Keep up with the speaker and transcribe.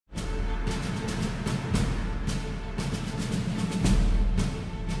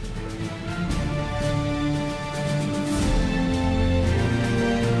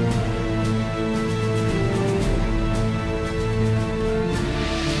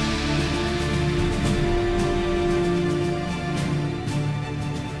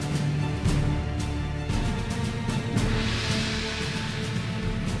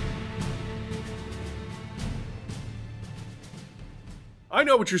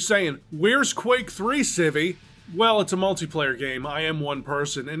know what you're saying. Where's Quake 3, Civvie? Well, it's a multiplayer game. I am one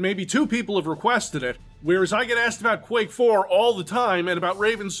person, and maybe 2 people have requested it. Whereas I get asked about Quake 4 all the time, and about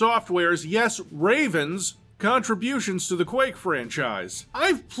Raven Software's, yes, Raven's, contributions to the Quake franchise.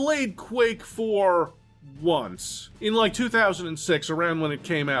 I've played Quake 4 once, in like 2006, around when it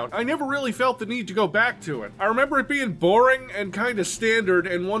came out. I never really felt the need to go back to it. I remember it being boring and kinda standard,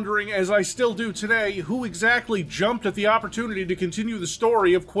 and wondering, as I still do today, who exactly jumped at the opportunity to continue the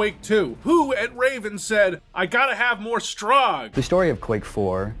story of Quake 2? Who at Raven said, I gotta have more Strogg? The story of Quake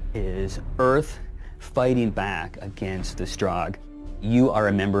 4 is Earth fighting back against the Strogg. You are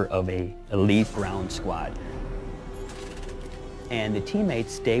a member of a elite ground squad, and the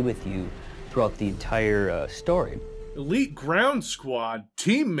teammates stay with you throughout the entire story. Elite ground squad?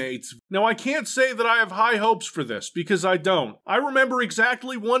 Teammates? Now, I can't say that I have high hopes for this, because I don't. I remember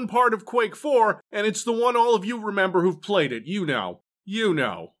exactly one part of Quake 4, and it's the one all of you remember who've played it. You know. You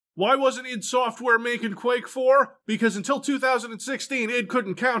know. Why wasn't id Software making Quake 4? Because until 2016, id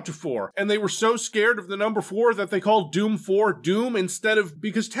couldn't count to 4, and they were so scared of the number 4 that they called Doom 4 Doom instead of,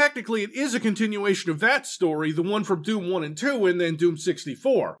 because technically it is a continuation of that story, the one from Doom 1 and 2 and then Doom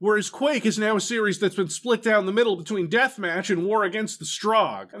 64. Whereas Quake is now a series that's been split down the middle between Deathmatch and War Against the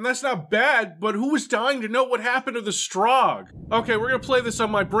Strogg. And that's not bad, but who was dying to know what happened to the Strogg? Okay, we're gonna play this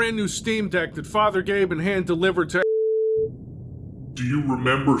on my brand new Steam Deck that Father Gabe and hand delivered to. Do you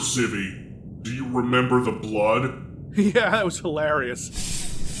remember, Civvie? Do you remember the blood? Yeah, that was hilarious.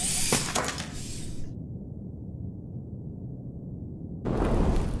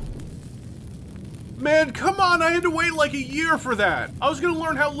 Man, come on, I had to wait like a year for that. I was gonna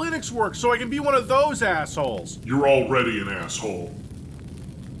learn how Linux works so I can be one of those assholes. You're already an asshole.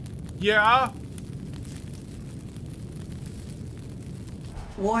 Yeah?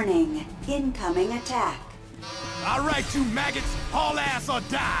 Warning, incoming attack. All right, you maggots, haul ass or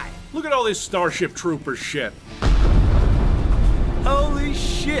die! Look at all this Starship Troopers shit. Holy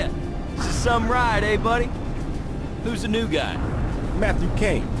shit! This is some ride, eh, buddy? Who's the new guy? Matthew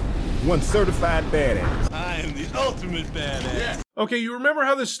Kane, one certified badass. I am the ultimate badass. Yeah. Okay, you remember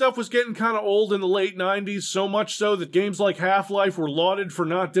how this stuff was getting kinda old in the late 90s, so much so that games like Half-Life were lauded for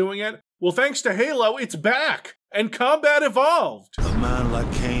not doing it? Well, thanks to Halo, it's back! And combat evolved! A man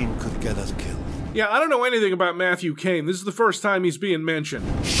like Kane could get us killed. Yeah, I don't know anything about Matthew Kane. This is the first time he's being mentioned.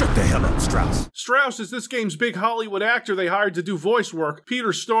 Shut the hell up, Strauss. Strauss is this game's big Hollywood actor they hired to do voice work, Peter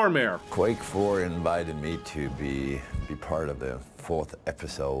Stormare. Quake 4 invited me to be part of the 4th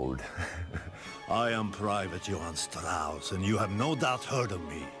episode. I am Private Johann Strauss, and you have no doubt heard of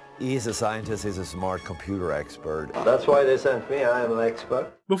me. He's a scientist, he's a smart computer expert. That's why they sent me, I am an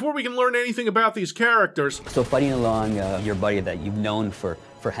expert. Before we can learn anything about these characters... So fighting along your buddy that you've known for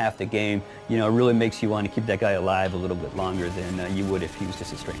half the game, you know, it really makes you want to keep that guy alive a little bit longer than you would if he was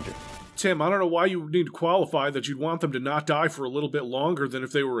just a stranger. Tim, I don't know why you need to qualify that you'd want them to not die for a little bit longer than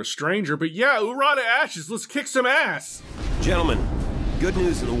if they were a stranger, but yeah, hoorah to ashes, let's kick some ass! Gentlemen, good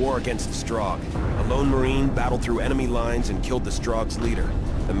news in the war against the Strogg. A lone Marine battled through enemy lines and killed the Strogg's leader,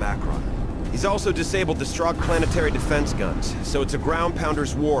 the Macron. He's also disabled the Strogg planetary defense guns, so it's a ground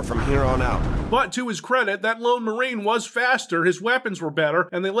pounder's war from here on out. But to his credit, that lone Marine was faster, his weapons were better,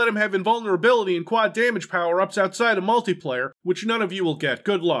 and they let him have invulnerability and quad damage power-ups outside of multiplayer, which none of you will get.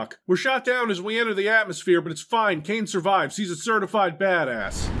 Good luck. We're shot down as we enter the atmosphere, but it's fine. Kane survives. He's a certified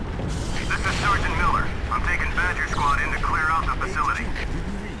badass. This is Sergeant Miller. I'm taking Badger Squad in to clear out the facility.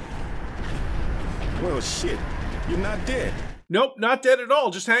 Well, shit. You're not dead. Nope, not dead at all,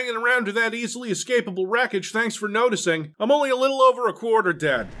 just hanging around to that easily escapable wreckage, thanks for noticing. I'm only a little over a quarter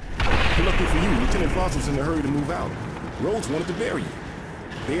dead. Lucky for you, Lieutenant Foss was in a hurry to move out. Rhodes wanted to bury you.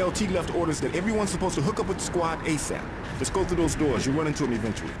 The LT left orders that everyone's supposed to hook up with the squad ASAP. Just go through those doors, you'll run into him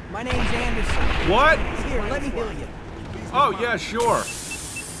eventually. My name's Anderson. What? Here, let me heal you. Oh, yeah, sure.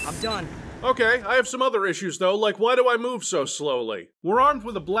 I'm done. Okay, I have some other issues though, like why do I move so slowly? We're armed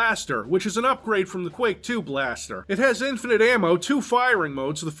with a blaster, which is an upgrade from the Quake 2 blaster. It has infinite ammo, 2 firing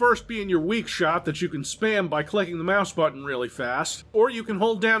modes, the first being your weak shot that you can spam by clicking the mouse button really fast, or you can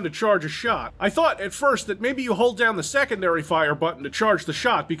hold down to charge a shot. I thought at first that maybe you hold down the secondary fire button to charge the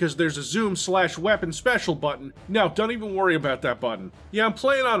shot because there's a zoom/weapon special button. No, don't even worry about that button. Yeah, I'm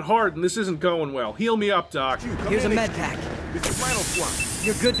playing on hard and this isn't going well. Heal me up, Doc. Here's a med pack. It's the final swap.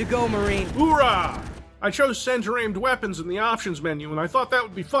 You're good to go, Marine. Hoorah! I chose center-aimed weapons in the options menu, and I thought that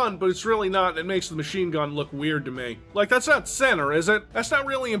would be fun, but it's really not, and it makes the machine gun look weird to me. Like, that's not center, is it? That's not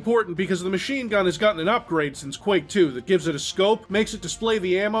really important, because the machine gun has gotten an upgrade since Quake 2 that gives it a scope, makes it display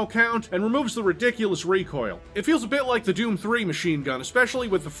the ammo count, and removes the ridiculous recoil. It feels a bit like the Doom 3 machine gun, especially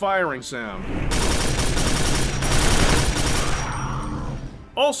with the firing sound.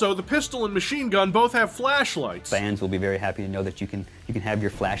 Also, the pistol and machine gun both have flashlights. Fans will be very happy to know that you can have your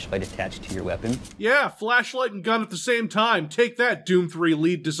flashlight attached to your weapon. Yeah, flashlight and gun at the same time. Take that, Doom 3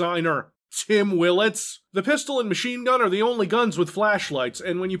 lead designer, Tim Willits. The pistol and machine gun are the only guns with flashlights,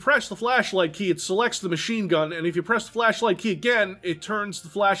 and when you press the flashlight key, it selects the machine gun, and if you press the flashlight key again, it turns the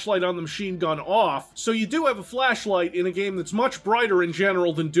flashlight on the machine gun off. So you do have a flashlight in a game that's much brighter in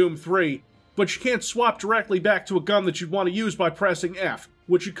general than Doom 3, but you can't swap directly back to a gun that you'd want to use by pressing F.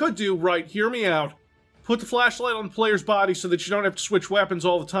 What you could do, right, hear me out, put the flashlight on the player's body so that you don't have to switch weapons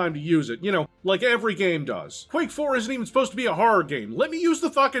all the time to use it. You know, like every game does. Quake 4 isn't even supposed to be a horror game. Let me use the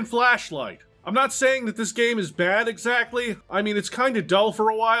fucking flashlight. I'm not saying that this game is bad exactly. I mean, it's kinda dull for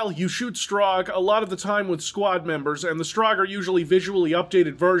a while. You shoot Strogg a lot of the time with squad members, and the Strogg are usually visually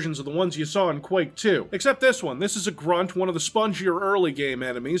updated versions of the ones you saw in Quake 2. Except this one. This is a grunt, one of the spongier early game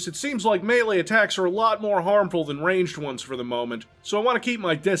enemies. It seems like melee attacks are a lot more harmful than ranged ones for the moment, so I want to keep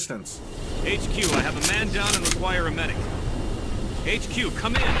my distance. HQ, I have a man down and require a medic. HQ,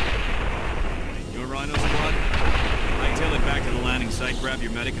 come in. Your Rhino squad? Hightail it back to the landing site, grab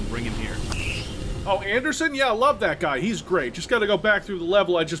your medic, and bring him here. Oh, Anderson? Yeah, I love that guy. He's great. Just gotta go back through the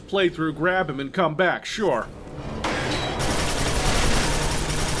level I just played through, grab him, and come back. Sure.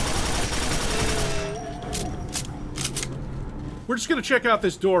 We're just gonna check out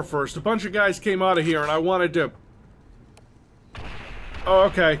this door first. A bunch of guys came out of here, and I wanted to... Oh,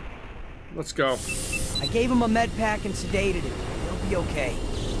 okay. Let's go. I gave him a med pack and sedated him. He'll be okay.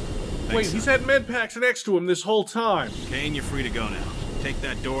 Wait, he's had med packs next to him this whole time. Kane, you're free to go now. Take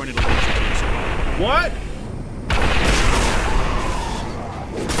that door and it'll get you to your squad. What?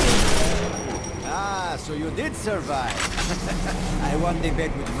 Ah, so you did survive. I won the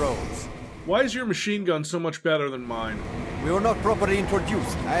bet with Rose. Why is your machine gun so much better than mine? We were not properly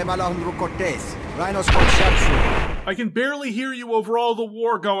introduced. I am Alejandro Cortez, Rhino Squad sharpshooter. I can barely hear you over all the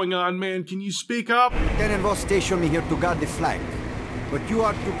war going on, man. Can you speak up? Lieutenant Ross stationed me here to guard the flank. But you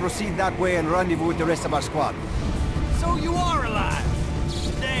are to proceed that way and rendezvous with the rest of our squad. So you are alive!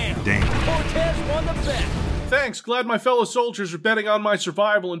 Damn! Cortez won the bet! Thanks, glad my fellow soldiers are betting on my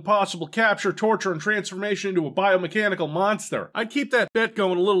survival and possible capture, torture, and transformation into a biomechanical monster. I'd keep that bet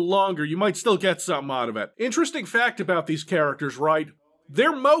going a little longer, you might still get something out of it. Interesting fact about these characters, right?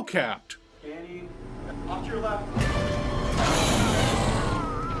 They're mocapped. Danny, off to your left.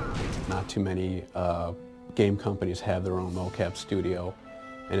 Not too many game companies have their own mocap studio,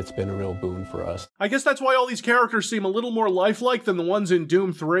 and it's been a real boon for us. I guess that's why all these characters seem a little more lifelike than the ones in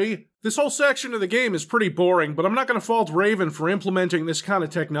Doom 3. This whole section of the game is pretty boring, but I'm not going to fault Raven for implementing this kind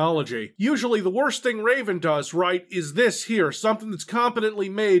of technology. Usually the worst thing Raven does, right, is this here, something that's competently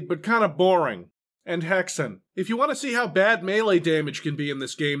made but kind of boring. And Hexen. If you want to see how bad melee damage can be in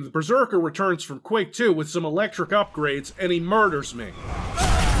this game, the Berserker returns from Quake 2 with some electric upgrades, and he murders me.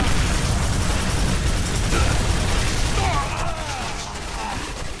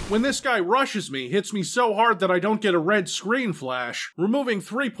 When this guy rushes me, hits me so hard that I don't get a red screen flash, removing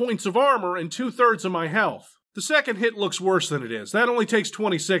 3 points of armor and 2/3 of my health. The second hit looks worse than it is. That only takes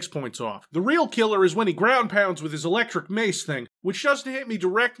 26 points off. The real killer is when he ground pounds with his electric mace thing, which doesn't hit me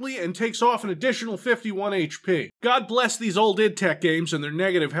directly and takes off an additional 51 HP. God bless these old id Tech games and their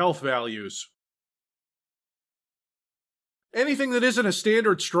negative health values. Anything that isn't a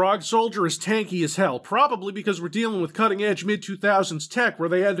standard Strogg soldier is tanky as hell, probably because we're dealing with cutting-edge mid-2000s tech where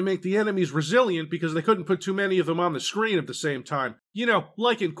they had to make the enemies resilient because they couldn't put too many of them on the screen at the same time. You know,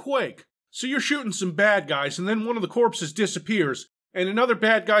 like in Quake. So you're shooting some bad guys, and then one of the corpses disappears, and another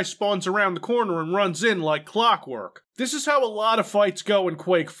bad guy spawns around the corner and runs in like clockwork. This is how a lot of fights go in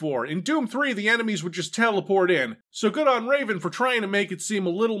Quake 4. In Doom 3, the enemies would just teleport in, so good on Raven for trying to make it seem a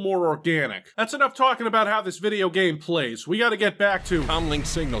little more organic. That's enough talking about how this video game plays. We gotta get back to... Comlink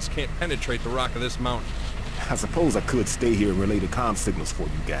signals can't penetrate the rock of this mountain. I suppose I could stay here and relay the comm signals for you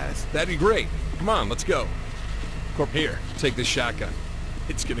guys. That'd be great. Come on, let's go. Corp, here, take this shotgun.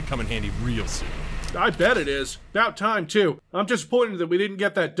 It's gonna come in handy real soon. I bet it is. About time, too. I'm disappointed that we didn't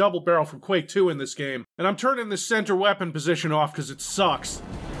get that double barrel from Quake 2 in this game. And I'm turning this center weapon position off because it sucks.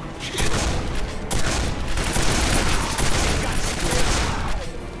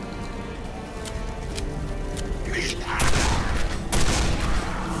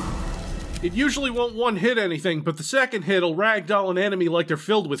 It usually won't one-hit anything, but the second hit'll ragdoll an enemy like they're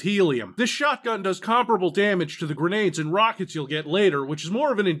filled with helium. This shotgun does comparable damage to the grenades and rockets you'll get later, which is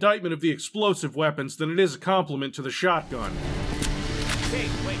more of an indictment of the explosive weapons than it is a compliment to the shotgun. Hey,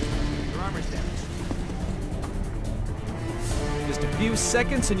 wait. Your armor's damaged. Just a few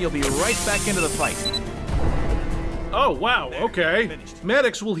seconds and you'll be right back into the fight. Oh, wow, okay.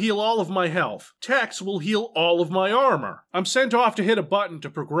 Medics will heal all of my health. Techs will heal all of my armor. I'm sent off to hit a button to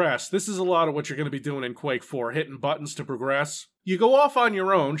progress. This is a lot of what you're going to be doing in Quake 4, hitting buttons to progress. You go off on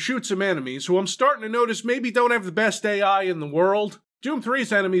your own, shoot some enemies who I'm starting to notice maybe don't have the best AI in the world. Doom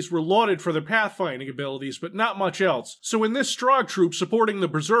 3's enemies were lauded for their pathfinding abilities, but not much else. So when this Strogg troop supporting the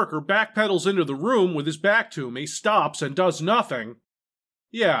Berserker backpedals into the room with his back to me, stops, and does nothing,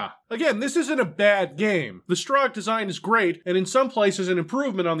 yeah. Again, this isn't a bad game. The Strogg design is great, and in some places an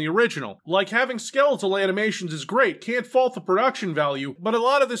improvement on the original. Like having skeletal animations is great, can't fault the production value, but a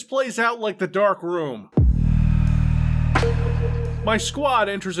lot of this plays out like the Dark Room. My squad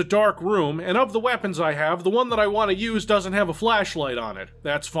enters a dark room, and of the weapons I have, the one that I want to use doesn't have a flashlight on it.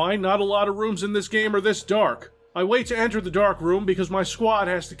 That's fine, not a lot of rooms in this game are this dark. I wait to enter the dark room because my squad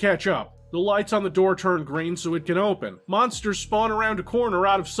has to catch up. The lights on the door turn green so it can open. Monsters spawn around a corner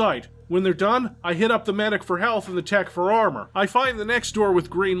out of sight. When they're done, I hit up the medic for health and the tech for armor. I find the next door with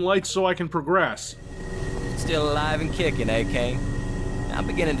green lights so I can progress. Still alive and kicking, eh, Kane? I'm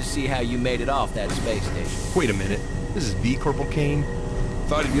beginning to see how you made it off that space station. Wait a minute. This is V Corporal Kane?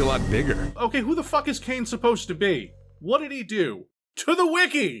 Thought he'd be a lot bigger. Okay, who the fuck is Kane supposed to be? What did he do? To the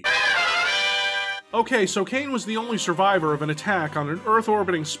wiki! Okay, so Kane was the only survivor of an attack on an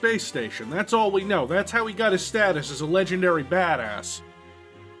Earth-orbiting space station. That's all we know. That's how he got his status as a legendary badass.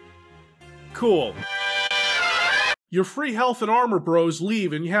 Cool. Your free health and armor bros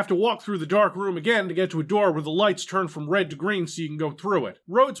leave, and you have to walk through the dark room again to get to a door where the lights turn from red to green so you can go through it.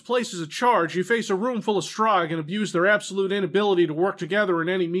 Rhodes places a charge. You face a room full of Strogg and abuse their absolute inability to work together in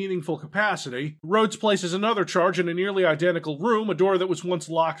any meaningful capacity. Rhodes places another charge in a nearly identical room. A door that was once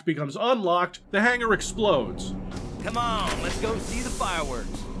locked becomes unlocked. The hangar explodes. Come on, let's go see the fireworks.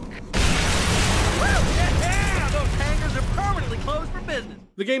 Woo! Yeah! Those hangars are permanently closed for business.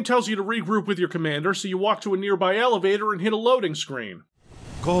 The game tells you to regroup with your commander, so you walk to a nearby elevator and hit a loading screen.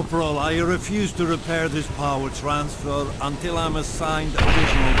 Corporal, I refuse to repair this power transfer until I'm assigned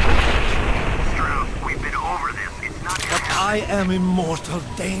additional protection. Strauss, we've been over this. It's not gonna happen. I am in mortal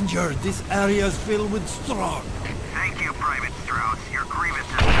danger. This area is filled with Strogg. Thank you, Private Strauss. Your grievance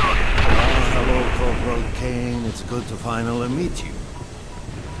is noted. Hello, Corporal Kane. It's good to finally meet you.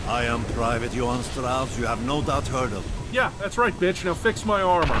 I am Private Johann Strauss. You have no doubt heard of me. Yeah, that's right, bitch. Now fix my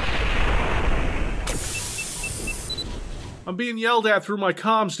armor. I'm being yelled at through my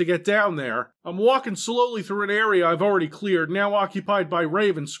comms to get down there. I'm walking slowly through an area I've already cleared, now occupied by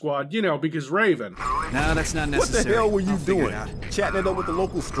Raven Squad. You know, because Raven. No, that's not necessary. What the hell were you doing? Chatting it up with the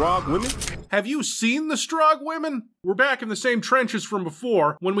local Strogg women? Have you seen the Strogg women? We're back in the same trenches from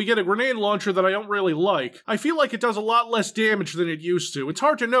before, when we get a grenade launcher that I don't really like. I feel like it does a lot less damage than it used to. It's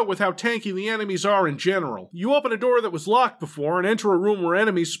hard to know with how tanky the enemies are in general. You open a door that was locked before and enter a room where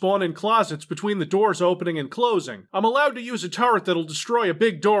enemies spawn in closets between the doors opening and closing. I'm allowed to use a turret that'll destroy a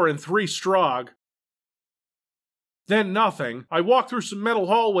big door in 3 Strogg. Then nothing. I walk through some metal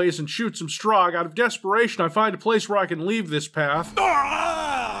hallways and shoot some Strogg. Out of desperation, I find a place where I can leave this path.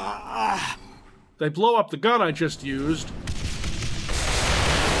 They blow up the gun I just used.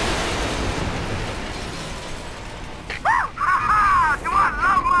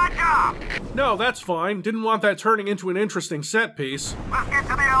 No, that's fine. Didn't want that turning into an interesting set piece. Let's get to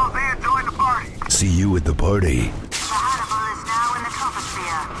the LZ and join the party. See you at the party. The Hannibal is now in the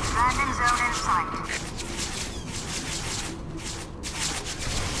troposphere. Landing zone in sight.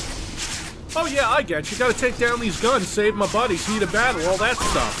 Oh yeah, I get you. Gotta take down these guns, save my buddies, heat of battle, all that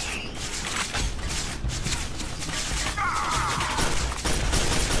stuff.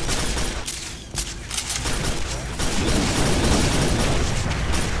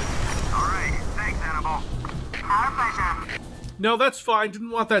 Alright, thanks, Hannibal. Our pleasure. No, that's fine.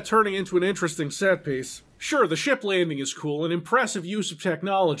 Didn't want that turning into an interesting set piece. Sure, the ship landing is cool, an impressive use of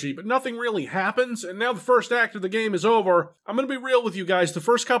technology, but nothing really happens, and now the first act of the game is over. I'm gonna be real with you guys, the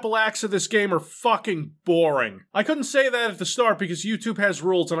first couple acts of this game are fucking boring. I couldn't say that at the start because YouTube has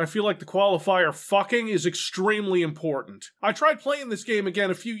rules, and I feel like the qualifier fucking is extremely important. I tried playing this game again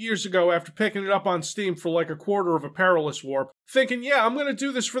a few years ago after picking it up on Steam for like a quarter of a perilous warp, thinking, yeah, I'm gonna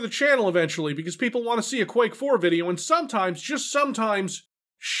do this for the channel eventually because people want to see a Quake 4 video, and sometimes, just sometimes,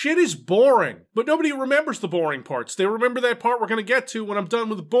 shit is boring. But nobody remembers the boring parts. They remember that part we're gonna get to when I'm done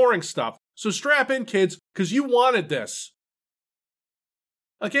with the boring stuff. So strap in, kids, because you wanted this.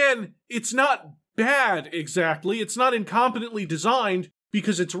 Again, it's not bad exactly. It's not incompetently designed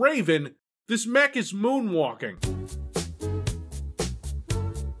because it's Raven. This mech is moonwalking.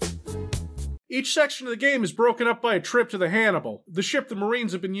 Each section of the game is broken up by a trip to the Hannibal, the ship the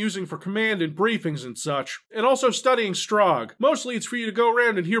Marines have been using for command and briefings and such, and also studying Strogg. Mostly it's for you to go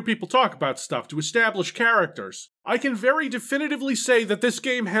around and hear people talk about stuff, to establish characters. I can very definitively say that this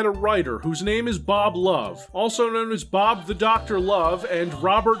game had a writer whose name is Bob Love, also known as Bob the Dr. Love and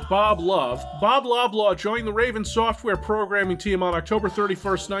Robert Bob Love. Bob Loblaw joined the Raven Software programming team on October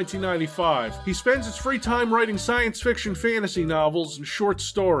 31st, 1995. He spends his free time writing science fiction fantasy novels and short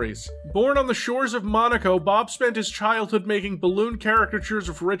stories. Born on the shores of Monaco, Bob spent his childhood making balloon caricatures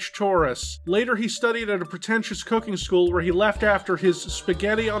of rich tourists. Later, he studied at a pretentious cooking school where he left after his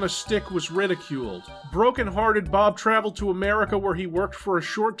spaghetti on a stick was ridiculed. Broken-hearted, Bob traveled to America where he worked for a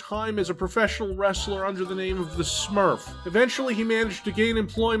short time as a professional wrestler under the name of the Smurf. Eventually, he managed to gain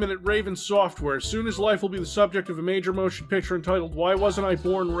employment at Raven Software. Soon his life will be the subject of a major motion picture entitled Why Wasn't I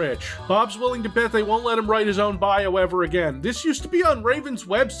Born Rich? Bob's willing to bet they won't let him write his own bio ever again. This used to be on Raven's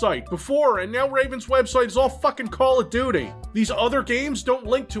website before, and now Raven's website is all fucking Call of Duty. These other games don't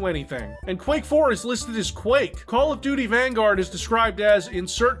link to anything. And Quake 4 is listed as Quake. Call of Duty Vanguard is described as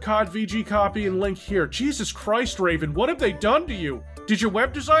insert COD VG copy and link here. Jesus Christ, Raven, what have they done to you? Did your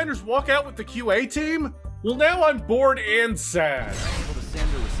web designers walk out with the QA team? Well, now I'm bored and sad. Able to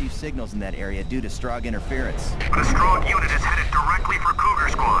send or receive signals in that area due to Strogg interference. The Strogg unit is headed directly for Cougar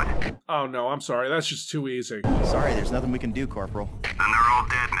Squad. Oh no, I'm sorry, that's just too easy. Sorry, there's nothing we can do, Corporal. Then they're all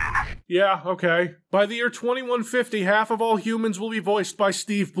dead men. Yeah, okay. By the year 2150, half of all humans will be voiced by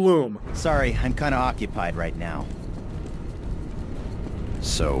Steve Blum. Sorry, I'm kinda occupied right now.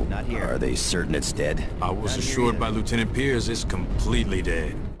 So, Not here. are they certain it's dead? I was assured by Lieutenant Pierce it's completely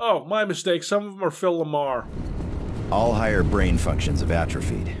dead. Oh, my mistake. Some of them are Phil Lamar. All higher brain functions have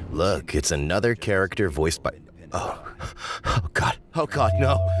atrophied. Look, it's another character voiced by... Oh God. Oh God,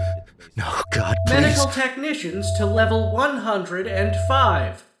 no. No, God, please. Medical technicians to level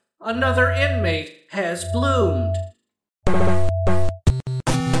 105. Another inmate has bloomed.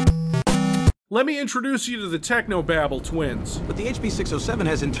 Let me introduce you to the Technobabble twins. But the HP-607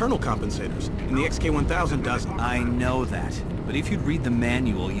 has internal compensators, and the XK-1000 doesn't. I know that. But if you'd read the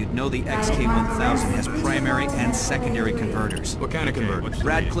manual, you'd know the XK-1000 has primary and secondary converters. What kind of converters?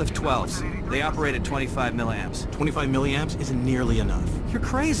 Radcliffe 12s. They operate at 25 milliamps. 25 milliamps isn't nearly enough. You're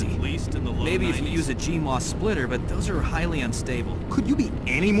crazy. At least in the low Maybe 90s. if you use a GMOS splitter, but those are highly unstable. Could you be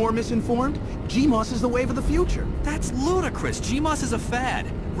any more misinformed? GMOS is the wave of the future. That's ludicrous. GMOS is a fad.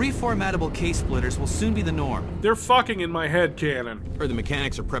 Reformatable case splitters will soon be the norm. They're fucking in my head cannon. Or the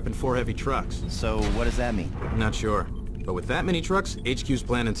mechanics are prepping 4 heavy trucks. So, what does that mean? Not sure. But with that many trucks, HQ's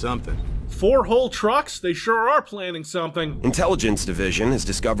planning something. 4 whole trucks? They sure are planning something. Intelligence Division has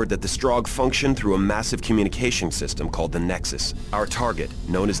discovered that the Strogg function through a massive communication system called the Nexus. Our target,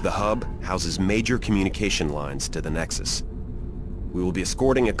 known as the Hub, houses major communication lines to the Nexus. We will be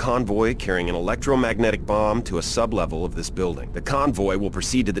escorting a convoy carrying an electromagnetic bomb to a sub-level of this building. The convoy will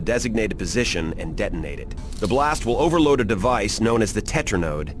proceed to the designated position and detonate it. The blast will overload a device known as the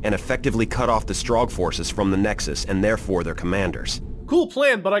Tetranode and effectively cut off the Strogg forces from the Nexus and therefore their commanders. Cool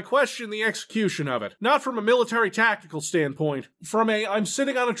plan, but I question the execution of it. Not from a military tactical standpoint. From a, I'm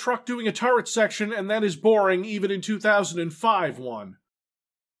sitting on a truck doing a turret section and that is boring even in 2005 one.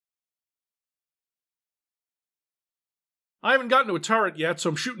 I haven't gotten to a turret yet, so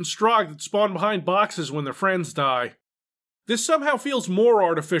I'm shooting Strogg that spawn behind boxes when their friends die. This somehow feels more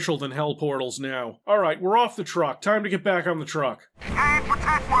artificial than hell portals now. Alright, we're off the truck. Time to get back on the truck. Hey,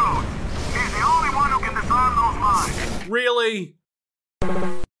 protect Rhodes. He's the only one who can disarm those mines. Really?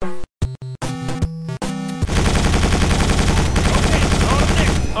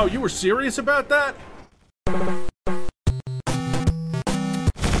 Oh, you were serious about that?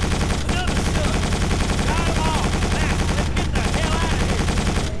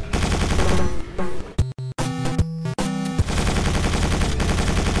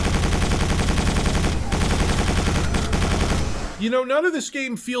 You know, none of this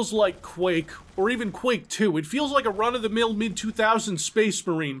game feels like Quake, or even Quake 2. It feels like a run-of-the-mill mid-2000s Space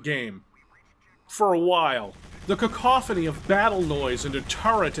Marine game. For a while. The cacophony of battle noise and a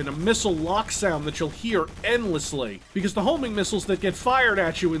turret and a missile lock sound that you'll hear endlessly. Because the homing missiles that get fired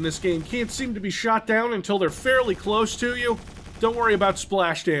at you in this game can't seem to be shot down until they're fairly close to you. Don't worry about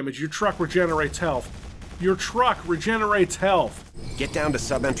splash damage, your truck regenerates health. Your truck regenerates health. Get down to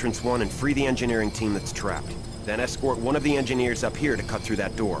sub-entrance 1 and free the engineering team that's trapped. Then escort one of the engineers up here to cut through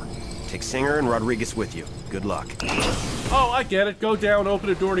that door. Take Singer and Rodriguez with you. Good luck. Oh, I get it. Go down, open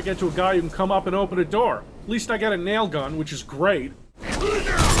a door to get to a guy who can come up and open a door. At least I got a nail gun, which is great.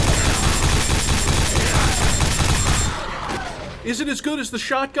 Is it as good as the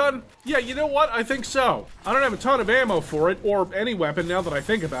shotgun? Yeah, you know what? I think so. I don't have a ton of ammo for it, or any weapon now that I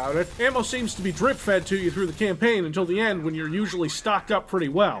think about it. Ammo seems to be drip-fed to you through the campaign until the end when you're usually stocked up pretty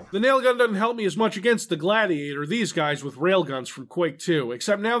well. The nail gun doesn't help me as much against the Gladiator, these guys with railguns from Quake 2,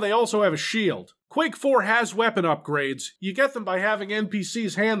 except now they also have a shield. Quake 4 has weapon upgrades. You get them by having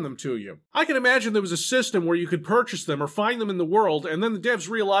NPCs hand them to you. I can imagine there was a system where you could purchase them or find them in the world, and then the devs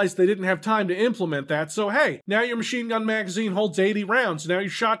realized they didn't have time to implement that, so hey, now your machine gun magazine holds 80 rounds, now your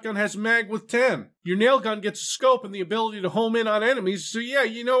shotgun has a mag with 10. Your nail gun gets a scope and the ability to home in on enemies, so yeah,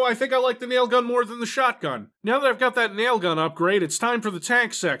 you know, I think I like the nail gun more than the shotgun. Now that I've got that nail gun upgrade, it's time for the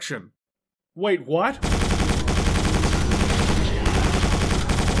tank section. Wait, what?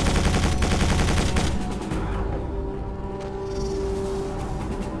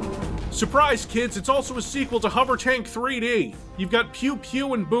 Surprise, kids, it's also a sequel to Hover Tank 3D. You've got Pew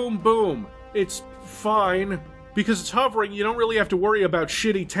Pew and Boom Boom. It's fine. Because it's hovering, you don't really have to worry about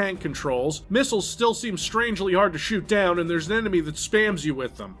shitty tank controls. Missiles still seem strangely hard to shoot down, and there's an enemy that spams you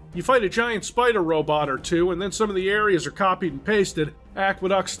with them. You fight a giant spider robot or two, and then some of the areas are copied and pasted.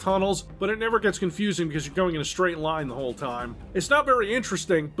 Aqueducts, tunnels, but it never gets confusing because you're going in a straight line the whole time. It's not very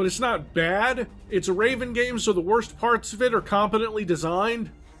interesting, but it's not bad. It's a Raven game, so the worst parts of it are competently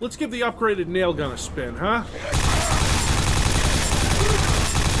designed. Let's give the upgraded nail gun a spin, huh?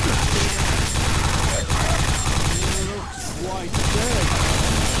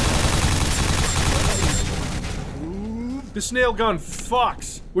 This nail gun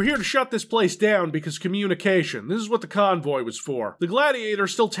fucks. We're here to shut this place down because communication. This is what the Convoy was for. The Gladiator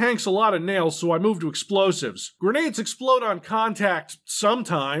still tanks a lot of nails, so I moved to explosives. Grenades explode on contact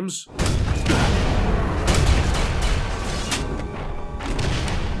sometimes.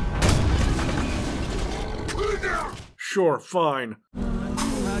 Sure, fine.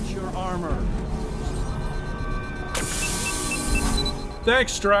 Match your armor.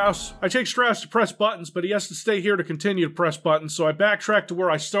 Thanks, Strauss. I take Strauss to press buttons, but he has to stay here to continue to press buttons, so I backtrack to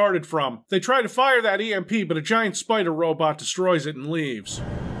where I started from. They try to fire that EMP, but a giant spider robot destroys it and leaves.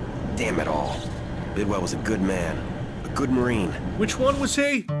 Damn it all. Bidwell was a good man. A good Marine. Which one was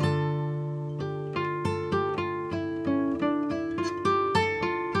he?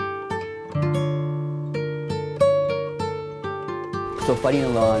 So fighting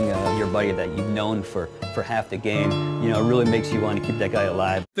along your buddy that you've known for half the game, you know, really makes you want to keep that guy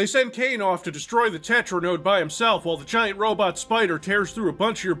alive. They send Kane off to destroy the Tetra node by himself while the giant robot spider tears through a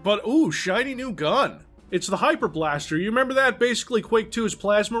bunch of your butt. Ooh, shiny new gun. It's the Hyper Blaster. You remember that? Basically Quake 2's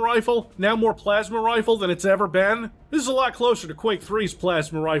plasma rifle. Now more plasma rifle than it's ever been. This is a lot closer to Quake 3's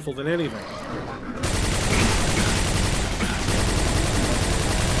plasma rifle than anything.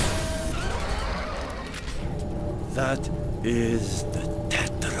 That is the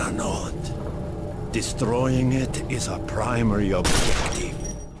Tetra node. Destroying it is our primary objective.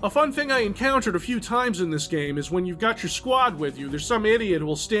 A fun thing I encountered a few times in this game is when you've got your squad with you, there's some idiot who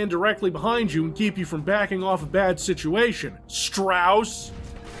will stand directly behind you and keep you from backing off a bad situation. Strauss!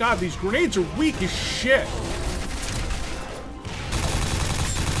 God, these grenades are weak as shit.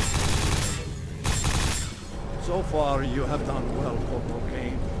 So far, you have done well, Corporal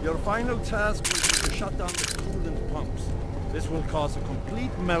Kane. Your final task will be to shut down the coolant pumps. This will cause a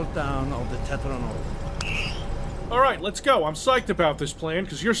complete meltdown of the Tetra node. Alright, let's go. I'm psyched about this plan,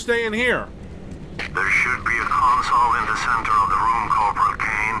 because you're staying here. There should be a console in the center of the room, Corporal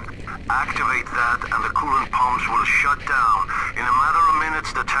Kane. Activate that and the coolant pumps will shut down. In a matter of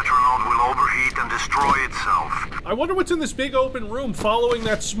minutes, the Tetra node will overheat and destroy itself. I wonder what's in this big open room following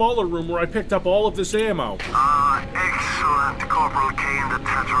that smaller room where I picked up all of this ammo. Excellent, Corporal Kane. The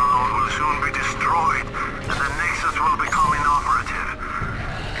Tetra node will soon be destroyed, and the Nexus will become inoperative.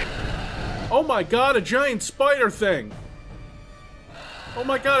 Oh my god, a giant spider thing! Oh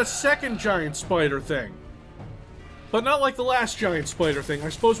my god, a second giant spider thing. But not like the last giant spider thing. I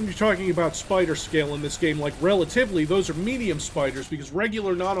suppose when you're talking about spider scale in this game, like relatively, those are medium spiders, because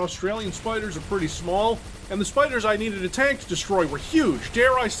regular non-Australian spiders are pretty small, and the spiders I needed a tank to destroy were huge,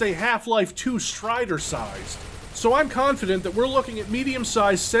 dare I say Half-Life 2 Strider-sized. So I'm confident that we're looking at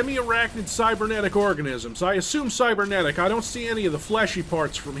medium-sized, semi-arachnid cybernetic organisms. I assume cybernetic. I don't see any of the fleshy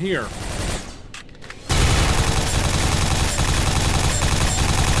parts from here.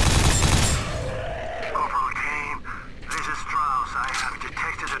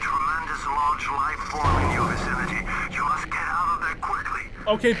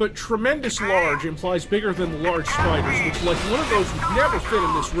 Okay, but tremendous large implies bigger than the large spiders, which, like, one of those would never fit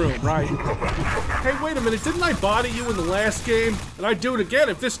in this room, right? Hey, wait a minute, didn't I body you in the last game? And I'd do it again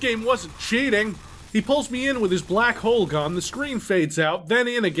if this game wasn't cheating. He pulls me in with his black hole gun, the screen fades out, then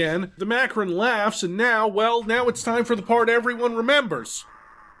in again, the Macron laughs, and now, well, now it's time for the part everyone remembers.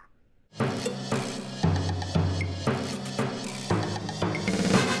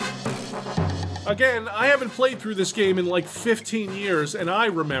 Again, I haven't played through this game in like 15 years, and I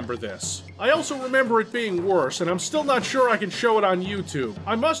remember this. I also remember it being worse, and I'm still not sure I can show it on YouTube.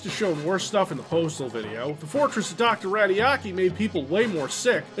 I must have shown worse stuff in the Postal video. The Fortress of Dr. Radiaki made people way more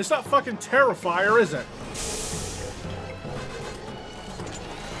sick. It's not fucking Terrifier, is it?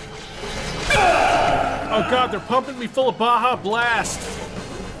 Oh god, they're pumping me full of Baja Blast!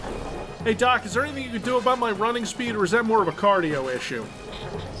 Hey Doc, is there anything you can do about my running speed, or is that more of a cardio issue?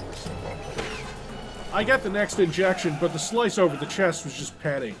 I get the next injection, but the slice over the chest was just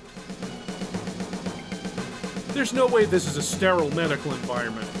petty. There's no way this is a sterile medical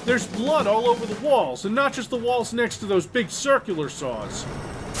environment. There's blood all over the walls, and not just the walls next to those big circular saws.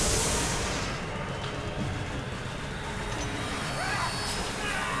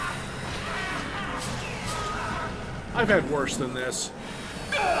 I've had worse than this.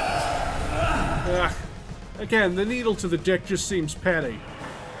 Again, the needle to the dick just seems petty.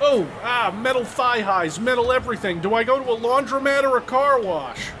 Oh, metal thigh highs, metal everything. Do I go to a laundromat or a car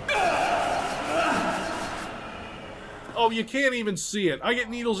wash? Oh, you can't even see it. I get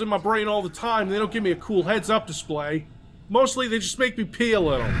needles in my brain all the time. They don't give me a cool heads-up display. Mostly, they just make me pee a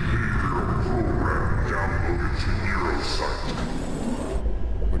little.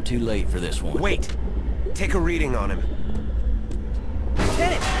 We're too late for this one. Wait! Take a reading on him.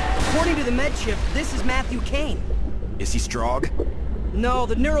 Lieutenant, according to the med chip, this is Matthew Kane. Is he Strogg? No,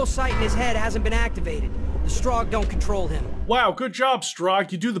 the neurosight in his head hasn't been activated. The Strogg don't control him. Wow, good job,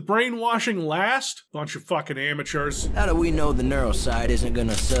 Strogg. You do the brainwashing last? Bunch of fucking amateurs. How do we know the neurosight isn't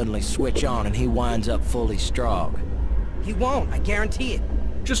gonna suddenly switch on and he winds up fully Strogg? He won't, I guarantee it.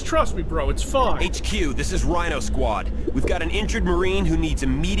 Just trust me, bro, it's fine. HQ, this is Rhino Squad. We've got an injured Marine who needs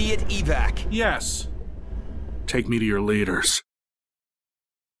immediate evac. Yes. Take me to your leaders.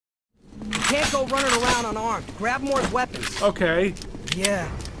 You can't go running around unarmed. Grab more weapons. Okay.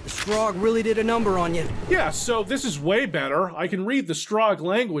 Yeah, the Strogg really did a number on you. Yeah, so this is way better. I can read the Strogg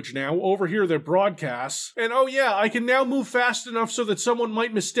language now, overhear their broadcasts. And oh yeah, I can now move fast enough so that someone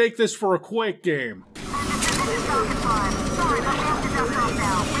might mistake this for a Quake game.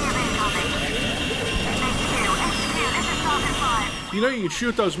 You know you can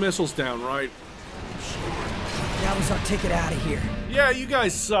shoot those missiles down, right? That was our ticket out of here. Yeah, you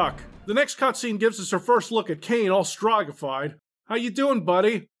guys suck. The next cutscene gives us our first look at Kane all Stroggified. How you doing,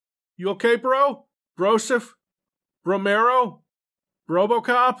 buddy? You okay, bro? Broseph? Bromero?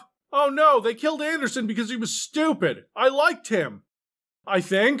 Robocop? Oh no, they killed Anderson because he was stupid. I liked him. I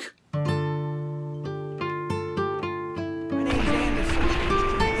think. My name's Anderson.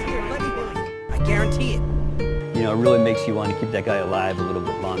 Here, let me believe. I guarantee it. You know, it really makes you want to keep that guy alive a little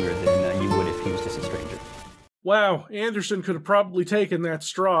bit longer than you would if he was just a stranger. Wow, Anderson could have probably taken that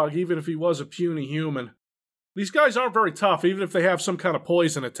Strogg even if he was a puny human. These guys aren't very tough, even if they have some kind of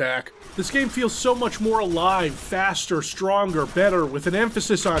poison attack. This game feels so much more alive, faster, stronger, better, with an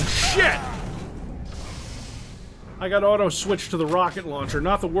emphasis on shit! I got auto-switched to the rocket launcher,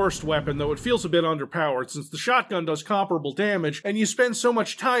 not the worst weapon, though it feels a bit underpowered, since the shotgun does comparable damage, and you spend so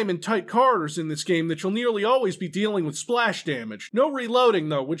much time in tight corridors in this game that you'll nearly always be dealing with splash damage. No reloading,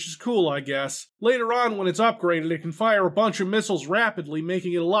 though, which is cool, I guess. Later on, when it's upgraded, it can fire a bunch of missiles rapidly,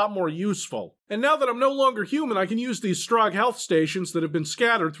 making it a lot more useful. And now that I'm no longer human, I can use these Strogg health stations that have been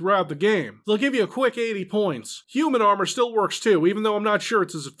scattered throughout the game. They'll give you a quick 80 points. Human armor still works too, even though I'm not sure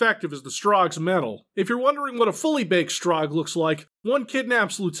it's as effective as the Strogg's metal. If you're wondering what a fully baked Strogg looks like, one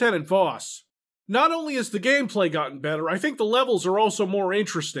kidnaps Lieutenant Voss. Not only has the gameplay gotten better, I think the levels are also more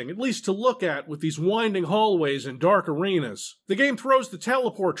interesting, at least to look at with these winding hallways and dark arenas. The game throws the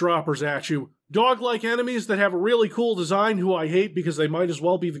teleport droppers at you, dog-like enemies that have a really cool design who I hate because they might as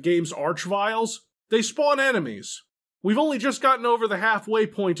well be the game's archviles. They spawn enemies. We've only just gotten over the halfway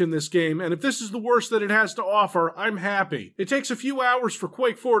point in this game, and if this is the worst that it has to offer, I'm happy. It takes a few hours for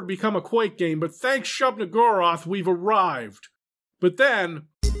Quake 4 to become a Quake game, but thanks Shub-Niggurath, we've arrived. But then...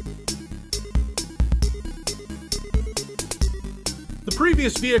 the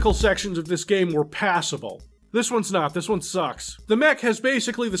previous vehicle sections of this game were passable. This one's not, this one sucks. The mech has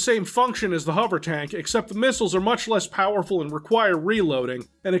basically the same function as the hover tank, except the missiles are much less powerful and require reloading,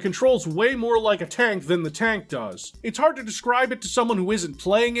 and it controls way more like a tank than the tank does. It's hard to describe it to someone who isn't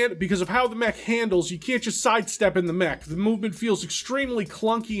playing it, because of how the mech handles, you can't just sidestep in the mech. The movement feels extremely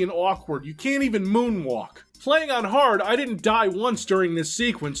clunky and awkward, you can't even moonwalk. Playing on hard, I didn't die once during this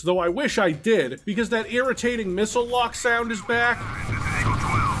sequence, though I wish I did, because that irritating missile lock sound is back.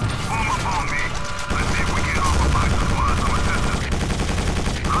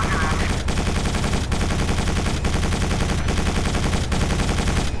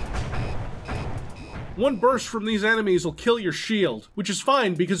 One burst from these enemies will kill your shield, which is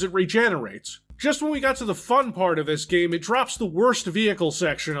fine because it regenerates. Just when we got to the fun part of this game, it drops the worst vehicle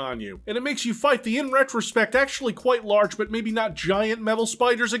section on you, and it makes you fight the, in retrospect, actually quite large but maybe not giant metal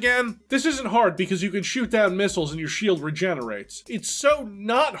spiders again. This isn't hard because you can shoot down missiles and your shield regenerates. It's so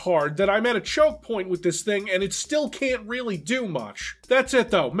not hard that I'm at a choke point with this thing and it still can't really do much. That's it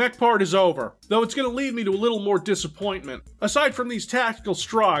though, mech part is over, though it's gonna lead me to a little more disappointment. Aside from these tactical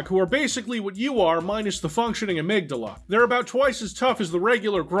Strogg, who are basically what you are minus the functioning amygdala. They're about twice as tough as the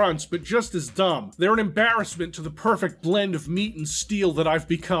regular grunts, but just as dumb. They're an embarrassment to the perfect blend of meat and steel that I've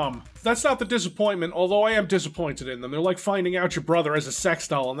become. That's not the disappointment, although I am disappointed in them. They're like finding out your brother has a sex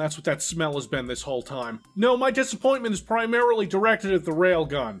doll, and that's what that smell has been this whole time. No, my disappointment is primarily directed at the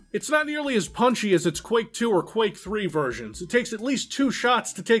railgun. It's not nearly as punchy as its Quake 2 or Quake 3 versions. It takes at least 2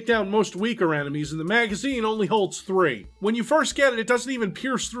 shots to take down most weaker enemies, and the magazine only holds 3. When you first get it, it doesn't even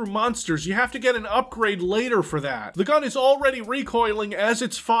pierce through monsters. You have to get an upgrade later for that. The gun is already recoiling as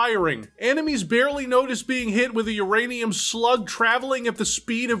it's firing. Enemies barely notice being hit with a uranium slug traveling at the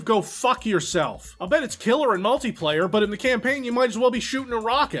speed of go fuck yourself. I'll bet it's killer in multiplayer, but in the campaign you might as well be shooting a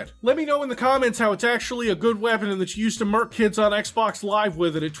rocket. Let me know in the comments how it's actually a good weapon and that you used to murk kids on Xbox Live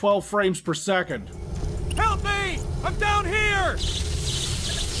with it at 12 frames per second. Help me! I'm down here!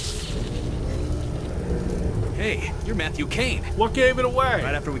 Hey, you're Matthew Kane. What gave it away?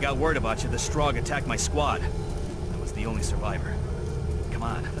 Right after we got word about you, the Strogg attacked my squad. I was the only survivor. Come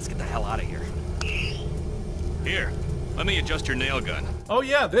on, let's get the hell out of here. Here, let me adjust your nail gun. Oh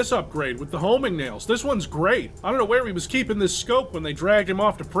yeah, this upgrade with the homing nails. This one's great. I don't know where he was keeping this scope when they dragged him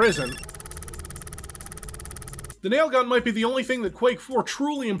off to prison. The nail gun might be the only thing that Quake 4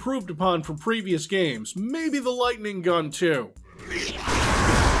 truly improved upon from previous games. Maybe the lightning gun too.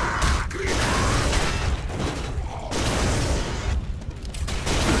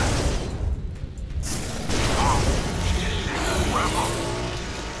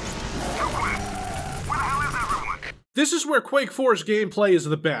 This is where Quake 4's gameplay is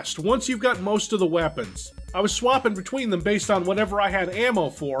the best, once you've got most of the weapons. I was swapping between them based on whatever I had ammo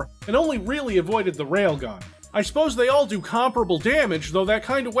for, and only really avoided the railgun. I suppose they all do comparable damage, though that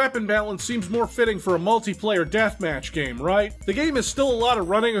kind of weapon balance seems more fitting for a multiplayer deathmatch game, right? The game is still a lot of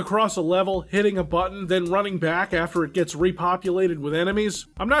running across a level, hitting a button, then running back after it gets repopulated with enemies.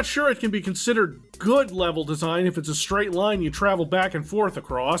 I'm not sure it can be considered good level design if it's a straight line you travel back and forth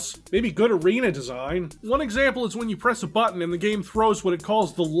across. Maybe good arena design. One example is when you press a button and the game throws what it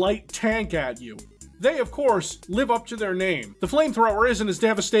calls the light tank at you. They, of course, live up to their name. The flamethrower isn't as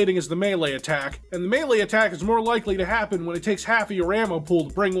devastating as the melee attack, and the melee attack is more likely to happen when it takes half of your ammo pool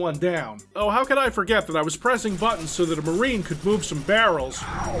to bring one down. Oh, how could I forget that I was pressing buttons so that a Marine could move some barrels.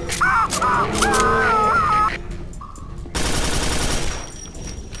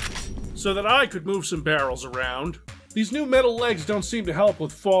 So that I could move some barrels around. These new metal legs don't seem to help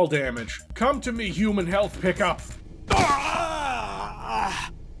with fall damage. Come to me, human health pickup.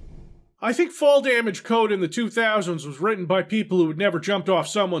 I think fall damage code in the 2000s was written by people who had never jumped off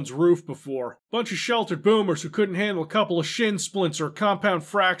someone's roof before. Bunch of sheltered boomers who couldn't handle a couple of shin splints or a compound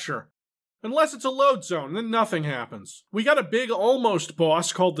fracture. Unless it's a load zone, then nothing happens. We got a big almost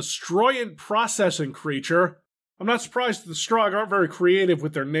boss called the Stroggiammin processing creature. I'm not surprised that the Strogg aren't very creative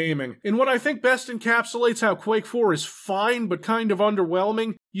with their naming. In what I think best encapsulates how Quake 4 is fine but kind of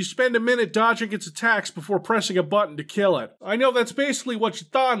underwhelming, you spend a minute dodging its attacks before pressing a button to kill it. I know that's basically what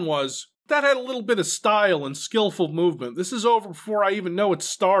Chthon was. That had a little bit of style and skillful movement. This is over before I even know it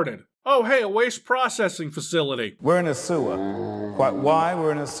started. Oh hey, a waste processing facility. We're in a sewer. Why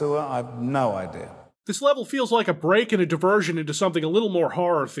we're in a sewer, I've no idea. This level feels like a break and a diversion into something a little more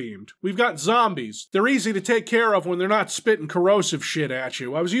horror-themed. We've got zombies. They're easy to take care of when they're not spitting corrosive shit at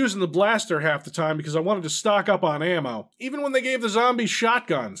you. I was using the blaster half the time because I wanted to stock up on ammo, even when they gave the zombies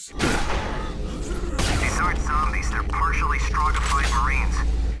shotguns. These aren't zombies, they're partially Stroggified Marines.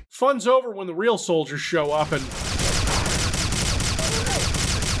 Fun's over when the real soldiers show up and...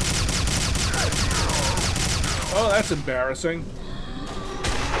 Oh, that's embarrassing.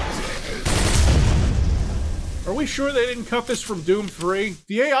 Are we sure they didn't cut this from Doom 3?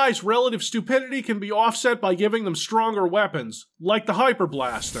 The AI's relative stupidity can be offset by giving them stronger weapons, like the Hyper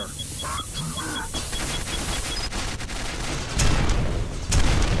Blaster.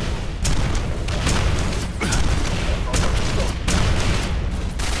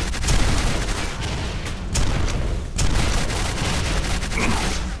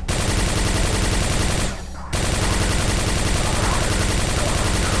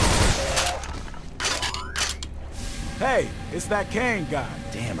 Hey, it's that Kane guy.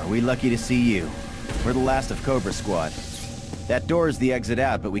 Damn, are we lucky to see you. We're the last of Cobra Squad. That door is the exit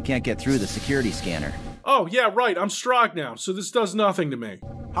out, but we can't get through the security scanner. Oh, yeah, right, I'm Strogg now, so this does nothing to me.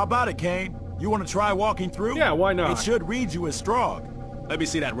 How about it, Kane? You want to try walking through? Yeah, why not? It should read you as Strogg. Let me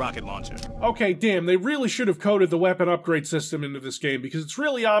see that rocket launcher. Okay, damn, they really should have coded the weapon upgrade system into this game, because it's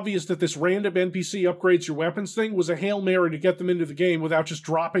really obvious that this random NPC upgrades your weapons thing was a Hail Mary to get them into the game without just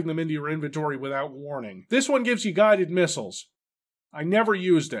dropping them into your inventory without warning. This one gives you guided missiles. I never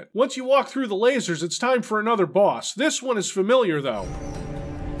used it. Once you walk through the lasers, it's time for another boss. This one is familiar, though.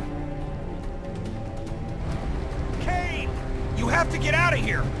 Kane! You have to get out of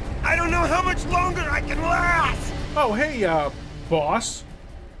here! I don't know how much longer I can last! Oh, hey, boss?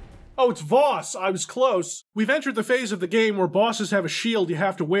 Oh, it's Voss. I was close. We've entered the phase of the game where bosses have a shield you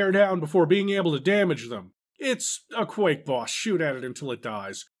have to wear down before being able to damage them. It's a Quake boss. Shoot at it until it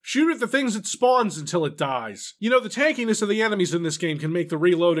dies. Shoot at the things it spawns until it dies. You know, the tankiness of the enemies in this game can make the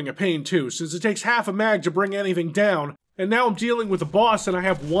reloading a pain too, since it takes half a mag to bring anything down, and now I'm dealing with a boss and I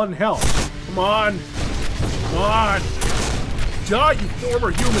have 1 health. Come on. Come on. Die, you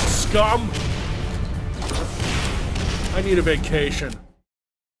former human scum! I need a vacation.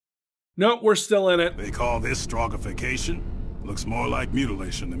 Nope, we're still in it. They call this Stroggification? Looks more like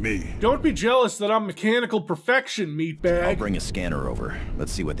mutilation to me. Don't be jealous that I'm mechanical perfection, meatbag. I'll bring a scanner over.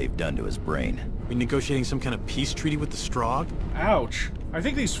 Let's see what they've done to his brain. We negotiating some kind of peace treaty with the Strogg? Ouch. I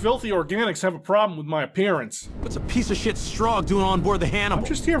think these filthy organics have a problem with my appearance. What's a piece of shit Strogg doing on board the Hannibal? I'm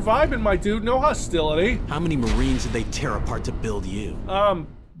just here vibing, my dude. No hostility. How many Marines did they tear apart to build you?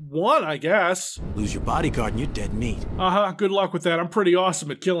 1, I guess. Lose your bodyguard and you're dead meat. Uh-huh, good luck with that. I'm pretty awesome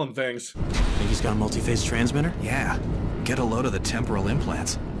at killing things. Think he's got a multi-phase transmitter? Yeah. Get a load of the temporal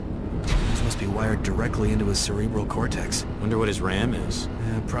implants. These must be wired directly into his cerebral cortex. Wonder what his RAM is.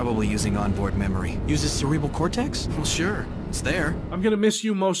 Probably using onboard memory. Uses cerebral cortex? Well, sure. It's there. I'm gonna miss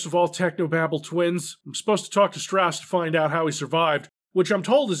you most of all, Technobabble twins. I'm supposed to talk to Strauss to find out how he survived, which I'm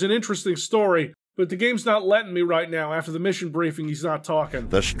told is an interesting story, but the game's not letting me right now. After the mission briefing, he's not talking.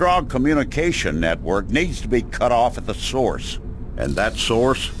 The Strogg communication network needs to be cut off at the source. And that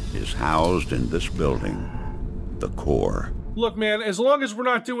source is housed in this building. The core. Look, man, as long as we're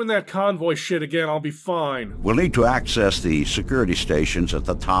not doing that convoy shit again, I'll be fine. We'll need to access the security stations at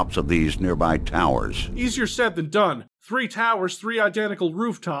the tops of these nearby towers. Easier said than done. 3 towers, 3 identical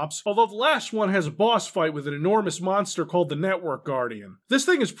rooftops, although the last one has a boss fight with an enormous monster called the Network Guardian. This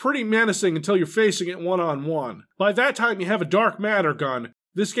thing is pretty menacing until you're facing it one-on-one. By that time you have a dark matter gun.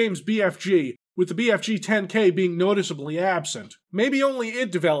 This game's BFG, with the BFG 10K being noticeably absent. Maybe only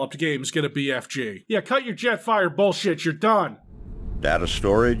id-developed games get a BFG. Yeah, cut your Jetfire bullshit, you're done. Data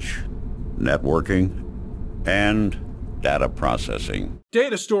storage, networking, and data processing.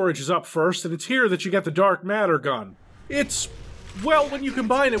 Data storage is up first, and it's here that you get the dark matter gun. It's, well, when you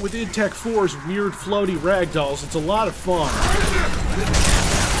combine it with id Tech 4's weird floaty ragdolls, it's a lot of fun.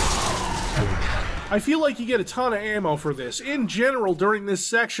 I feel like you get a ton of ammo for this. In general, during this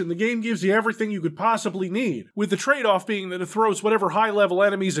section, the game gives you everything you could possibly need, with the trade-off being that it throws whatever high-level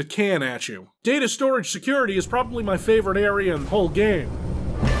enemies it can at you. Data storage security is probably my favorite area in the whole game.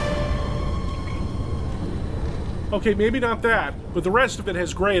 Okay, maybe not that, but the rest of it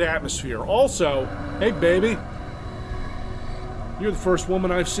has great atmosphere. Also, hey baby, you're the first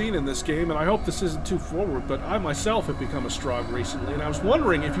woman I've seen in this game, and I hope this isn't too forward, but I myself have become a Strogg recently, and I was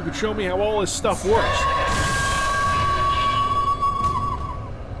wondering if you could show me how all this stuff works.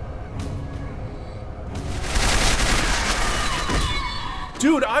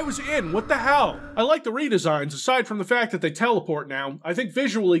 Dude, I was in. What the hell? I like the redesigns, aside from the fact that they teleport now. I think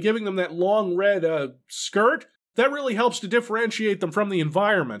visually giving them that long red, skirt, that really helps to differentiate them from the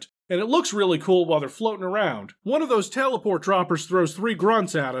environment. And it looks really cool while they're floating around. One of those teleport droppers throws 3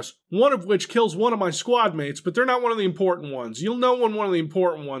 grunts at us, one of which kills one of my squad mates, but they're not one of the important ones. You'll know when one of the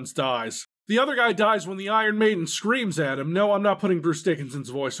important ones dies. The other guy dies when the Iron Maiden screams at him. No, I'm not putting Bruce Dickinson's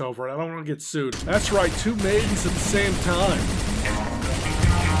voice over it. I don't want to get sued. That's right, 2 maidens at the same time.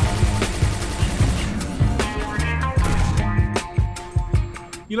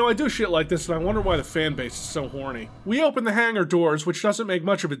 You know, I do shit like this and I wonder why the fanbase is so horny. We open the hangar doors, which doesn't make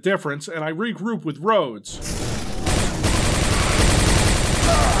much of a difference, and I regroup with Rhodes.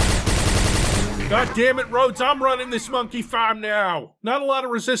 God damn it, Rhodes, I'm running this monkey farm now! Not a lot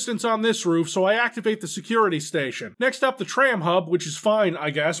of resistance on this roof, so I activate the security station. Next up, the tram hub, which is fine,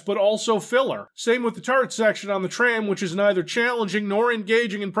 I guess, but also filler. Same with the turret section on the tram, which is neither challenging nor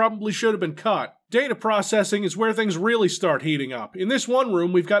engaging and probably should have been cut. Data processing is where things really start heating up. In this one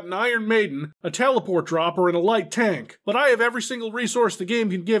room, we've got an Iron Maiden, a teleport dropper, and a light tank. But I have every single resource the game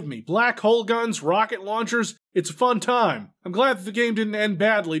can give me. Black hole guns, rocket launchers. It's a fun time. I'm glad that the game didn't end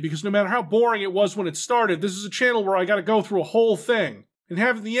badly, because no matter how boring it was when it started, this is a channel where I gotta go through a whole thing. And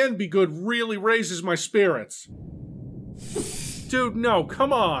having the end be good really raises my spirits. Dude, no,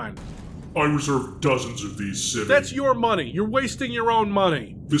 come on. I reserved dozens of these, Civvie. That's your money. You're wasting your own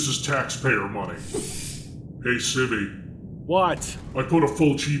money. This is taxpayer money. Hey, Civvie. What? I put a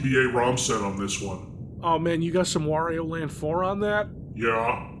full GBA ROM set on this one. Oh man, you got some Wario Land 4 on that?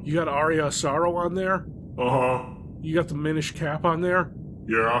 Yeah. You got Aria Asaro on there? Uh-huh. You got the Minish Cap on there?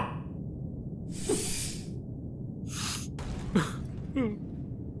 Yeah.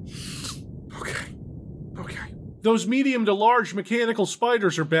 Okay. Those medium to large mechanical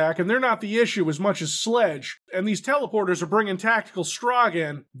spiders are back, and they're not the issue as much as Sledge. And these teleporters are bringing Tactical Strogg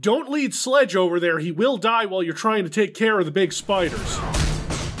in. Don't lead Sledge over there, he will die while you're trying to take care of the big spiders.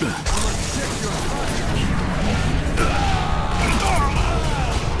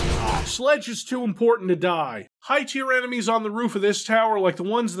 Sledge is too important to die. High-tier enemies on the roof of this tower, like the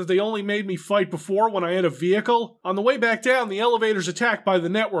ones that they only made me fight before when I had a vehicle. On the way back down, the elevator's attacked by the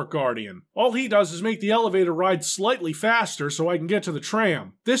Network Guardian. All he does is make the elevator ride slightly faster so I can get to the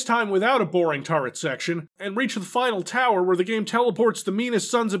tram. This time without a boring turret section, and reach the final tower where the game teleports the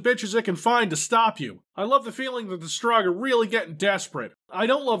meanest sons of bitches it can find to stop you. I love the feeling that the Strogg are really getting desperate. I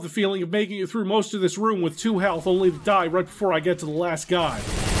don't love the feeling of making it through most of this room with 2 health only to die right before I get to the last guy.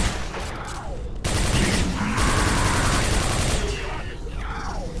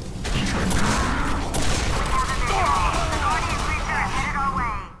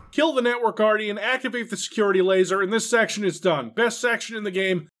 Kill the Network Guardian, activate the security laser, and this section is done. Best section in the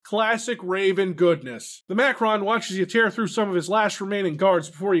game, classic Raven goodness. The Macron watches you tear through some of his last remaining guards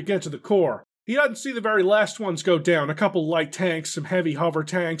before you get to the core. He doesn't see the very last ones go down, a couple light tanks, some heavy hover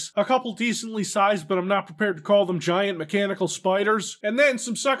tanks, a couple decently sized but I'm not prepared to call them giant mechanical spiders, and then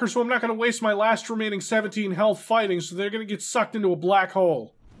some suckers who I'm not going to waste my last remaining 17 health fighting, so they're going to get sucked into a black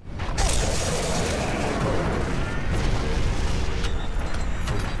hole.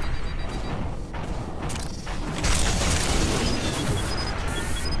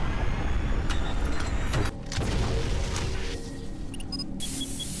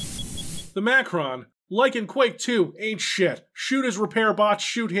 The Macron, like in Quake 2, ain't shit. Shoot his repair bots,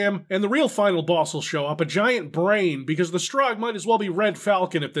 shoot him, and the real final boss will show up, a giant brain, because the Strogg might as well be Red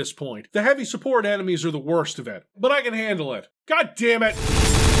Falcon at this point. The heavy support enemies are the worst of it, but I can handle it. God damn it!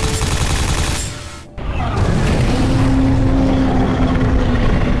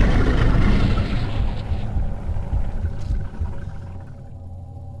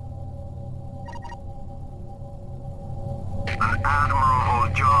 An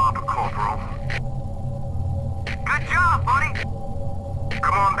admirable job, Corporal. Good job, buddy!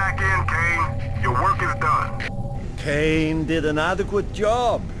 Come on back in, Kane. Your work is done. Kane did an adequate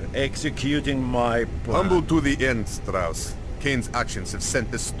job executing my plan. Humble to the end, Strauss. Kane's actions have sent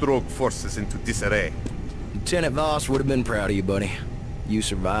the Strogg forces into disarray. Lieutenant Voss would have been proud of you, buddy. You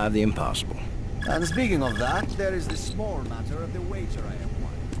survived the impossible. And speaking of that, there is the small matter of the wager I have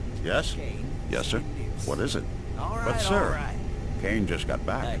won. Yes? Yes, sir. What is it? But, sir, Kane just got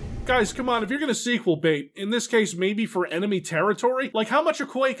back. Guys, come on, if you're gonna sequel bait, in this case maybe for enemy territory, like how much of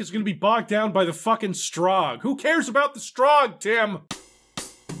Quake is gonna be bogged down by the fucking Strogg? Who cares about the Strogg, Tim?